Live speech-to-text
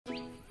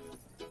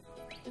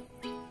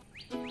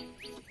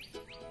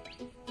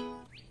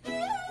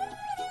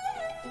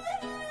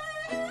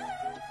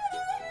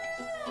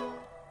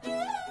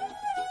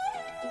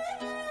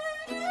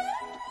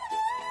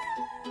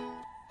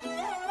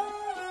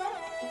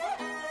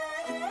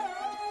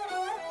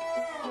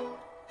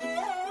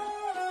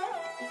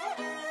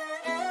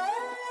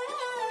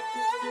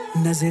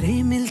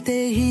नजरें मिलते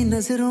ही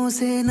नजरों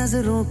से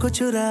नजरों को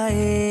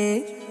चुराए,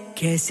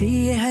 कैसी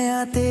ये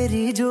हया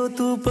तेरी जो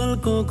तू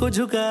पलकों को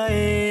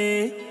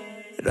झुकाए।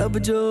 रब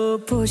जो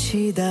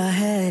पोशीदा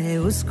है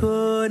उसको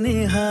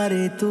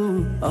निहारे तू,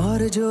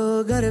 और जो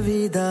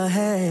गर्विदा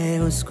है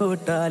उसको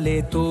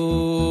टाले तू।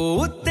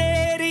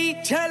 तेरी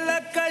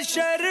झलक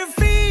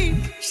शर्फी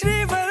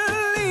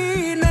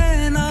श्रीवल्ली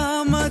नैना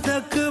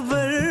मदक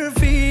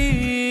बर्फी,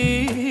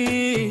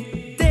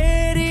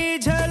 तेरी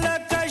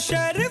झलक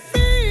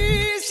शर्फी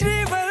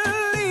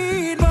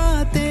श्रीवल्ली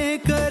बातें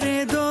करे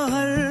दो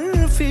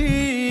हरफी।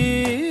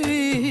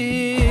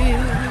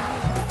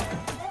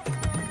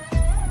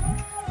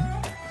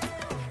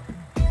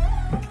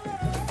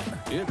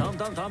 ये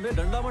थाम ये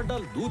डंडा मत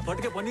डाल, दूध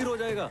फट के पनीर हो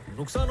जाएगा,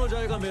 नुकसान हो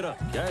जाएगा मेरा।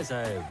 क्या है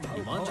साहब,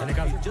 ईमान से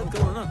निकाल, इज्जत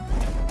करो ना,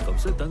 कब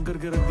से तंग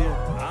करके रख दिया।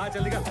 हाँ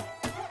चल निकाल,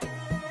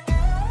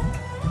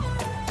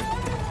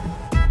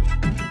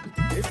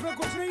 इसमें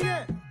कुछ नहीं है।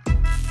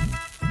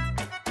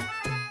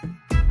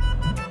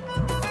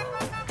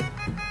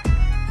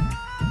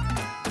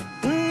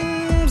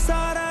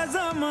 सारा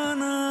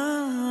जमाना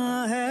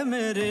है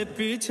मेरे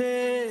पीछे,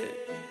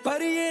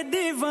 पर ये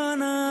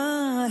दीवाना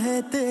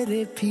है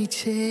तेरे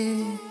पीछे।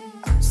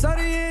 सर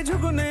ये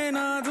झुकने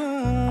ना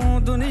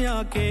दूं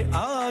दुनिया के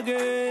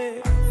आगे,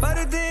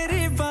 पर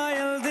तेरी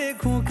पायल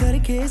देखूं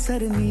करके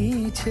सर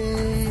नीचे।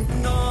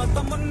 ना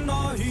तमन्ना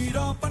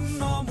हीरा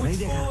पन्ना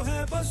मुझको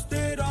है बस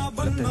तेरा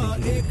बनना,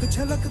 एक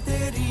झलक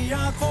तेरी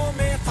आंखों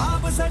में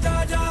ख्वाब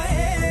सजा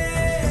जाए।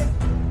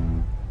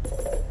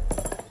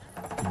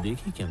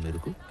 देखी क्या मेरे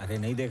को? अरे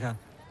नहीं देखा।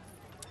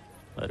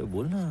 अरे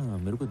बोल ना,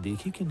 मेरे को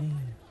देखी कि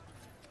नहीं?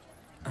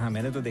 हाँ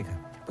मैंने तो देखा,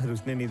 पर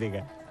उसने नहीं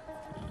देखा।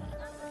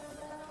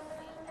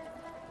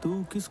 तू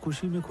किस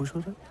खुशी में खुश हो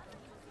रहा?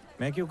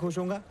 मैं क्यों खुश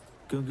होऊंगा?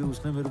 क्योंकि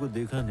उसने मेरे को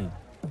देखा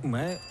नहीं।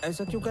 मैं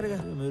ऐसा क्यों करेगा?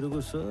 मेरे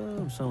को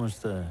सब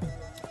समझता है।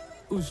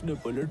 उसने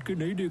पलट के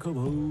नहीं देखा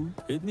भाऊ,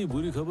 इतनी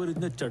बुरी खबर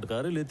इतने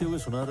चटकारे लेते हुए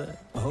सुना रहा है।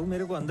 भाऊ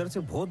मेरे को अंदर से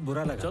बहुत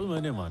बुरा लगा। चल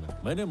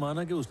मैंने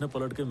माना कि उसने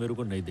पलट के मेरे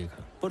को नहीं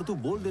देखा, पर तू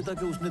बोल देता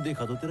कि उसने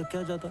देखा तो तेरा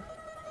क्या जाता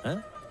है?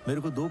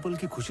 मेरे को 2 पल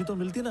की खुशी तो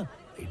मिलती ना।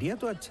 आइडिया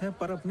तो अच्छा है,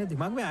 पर अपने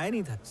दिमाग में आया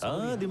नहीं था।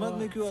 हाँ दिमाग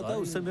में क्यों आता?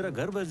 उससे मेरा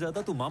घर बस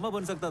जाता, तू मामा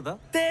बन सकता था।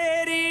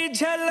 तेरी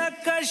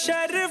झलक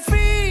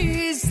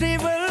शर्फी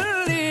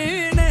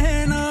श्रीवल्ली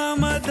नैना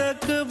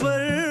मदक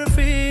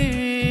बर्फी,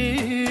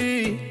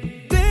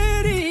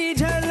 तेरी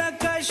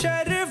झलक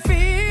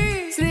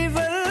शर्फी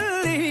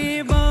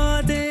श्रीवल्ली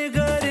बातें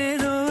करे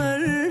दो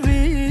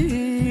अरबी।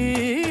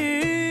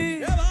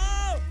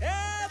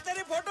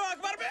 तेरी फोटो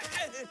अखबार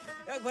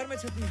में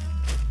छपी।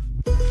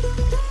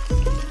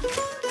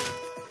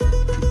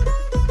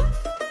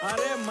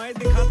 अरे मैं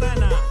दिखाता है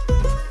ना।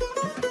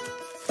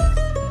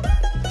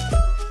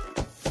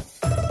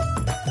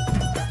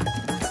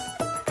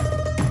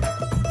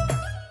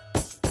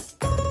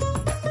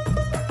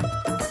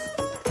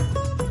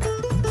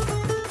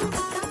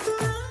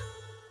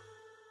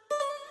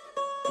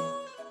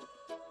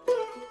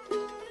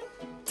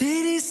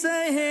 तेरी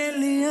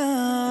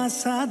सहेलियां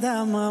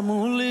सादा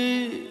मामूली,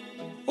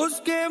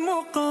 उसके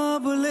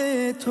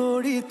मुकाबले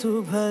थोड़ी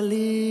तू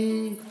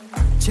भली।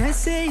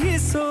 जैसे ही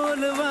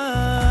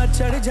 16वां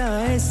चढ़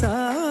जाए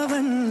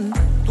सावन,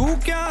 तू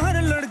क्या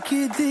हर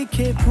लड़की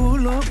दिखे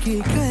फूलों की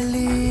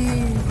कली।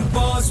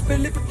 बास पे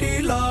लिपटी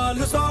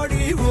लाल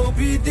साड़ी वो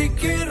भी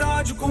दिखे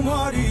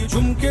राजकुमारी,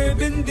 झुमके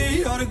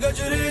बिंदी और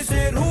गजरे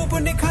से रूप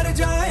निखर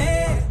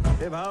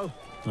जाए। भाव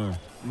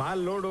माल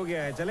लोड हो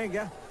गया है, चलें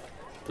क्या?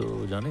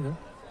 तो जाने का?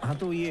 हाँ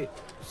तो ये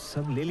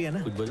सब ले लिया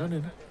ना? कुछ बजाने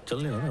ना,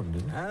 चलने का ना हमने।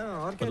 हाँ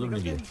और क्या मतलब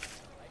नहीं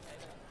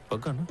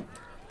पक्का ना?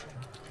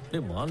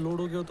 नहीं माल लोड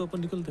हो गया तो अपन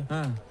निकलते हैं।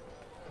 हाँ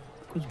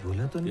कुछ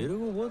बोला तो नहीं? तेरे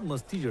को बहुत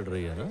मस्ती चढ़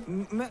रही है ना?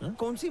 मैं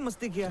कौन सी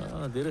मस्ती किया?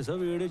 तेरे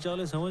सब एड़े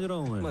चाले समझ रहा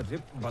हूँ मैं। अरे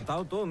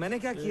बताओ तो, मैंने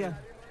क्या किया?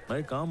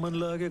 मैं काम मन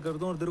लगा के करता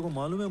हूँ और तेरे को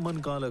मालूम है मन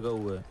कहाँ लगा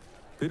हुआ है,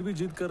 फिर भी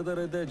जिद करता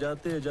रहता है।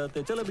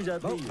 जाते चल अभी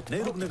जाते ही,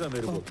 नहीं रुकने का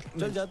मेरे को।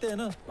 चल जाते हैं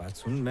ना। बात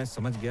सुन, मैं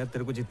समझ गया,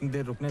 तेरे को जितनी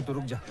देर रुकने तो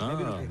रुक जा।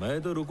 हाँ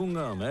मैं तो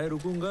रुकूंगा, मैं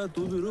रुकूंगा,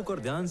 तू भी रुक और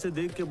ध्यान से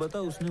देख के बता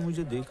उसने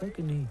मुझे देखा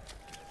कि नहीं।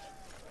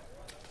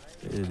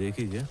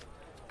 देखी क्या?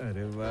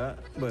 अरे वाह,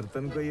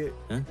 बर्तन को ये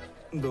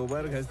 2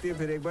 बार घसती है,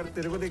 फिर 1 बार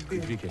तेरे को देखती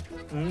है। ठीक है,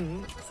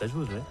 सच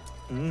बोल रहे?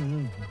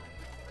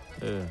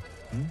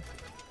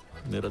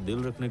 मेरा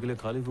दिल रखने के लिए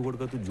खाली फुकड़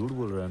का तू झूठ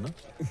बोल रहा है ना?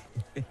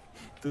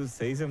 तू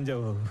सही समझा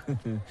बाबू।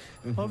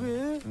 अबे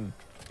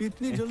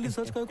इतनी जल्दी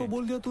सच काय को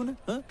बोल दिया तूने?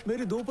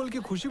 मेरी 2 पल की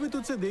खुशी भी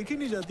तुझसे देखी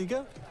नहीं जाती क्या?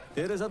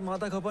 तेरे साथ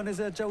माथा खपाने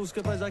से अच्छा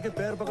उसके पास जाके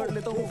पैर पकड़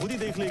लेता हूँ, खुद ही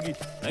देख लेगी।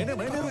 नहीं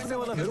मैं नहीं रुकने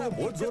वाला, मेरे को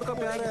बहुत जोर का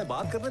प्यार है।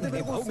 बात करने दे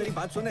मेरे को। मेरी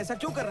बात सुन, ऐसा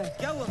क्यों कर रहा है?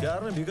 क्या हुआ?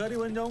 प्यार में भिखारी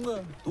बन जाऊंगा?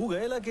 तू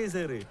गएला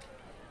कैसे रे?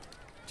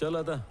 चल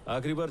आता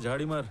आखिरी बार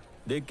झाड़ी मार,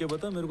 देख के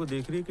बता मेरे को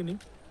देख रही है कि नहीं।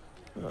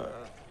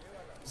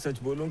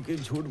 सच बोलूं कि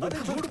झूठ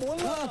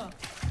बोलना?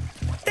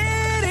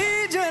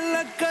 तेरी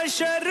झलक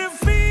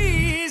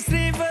शर्फी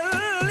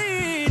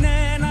श्रीवल्ली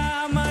नैना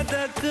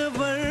मदक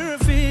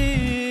बर्फी।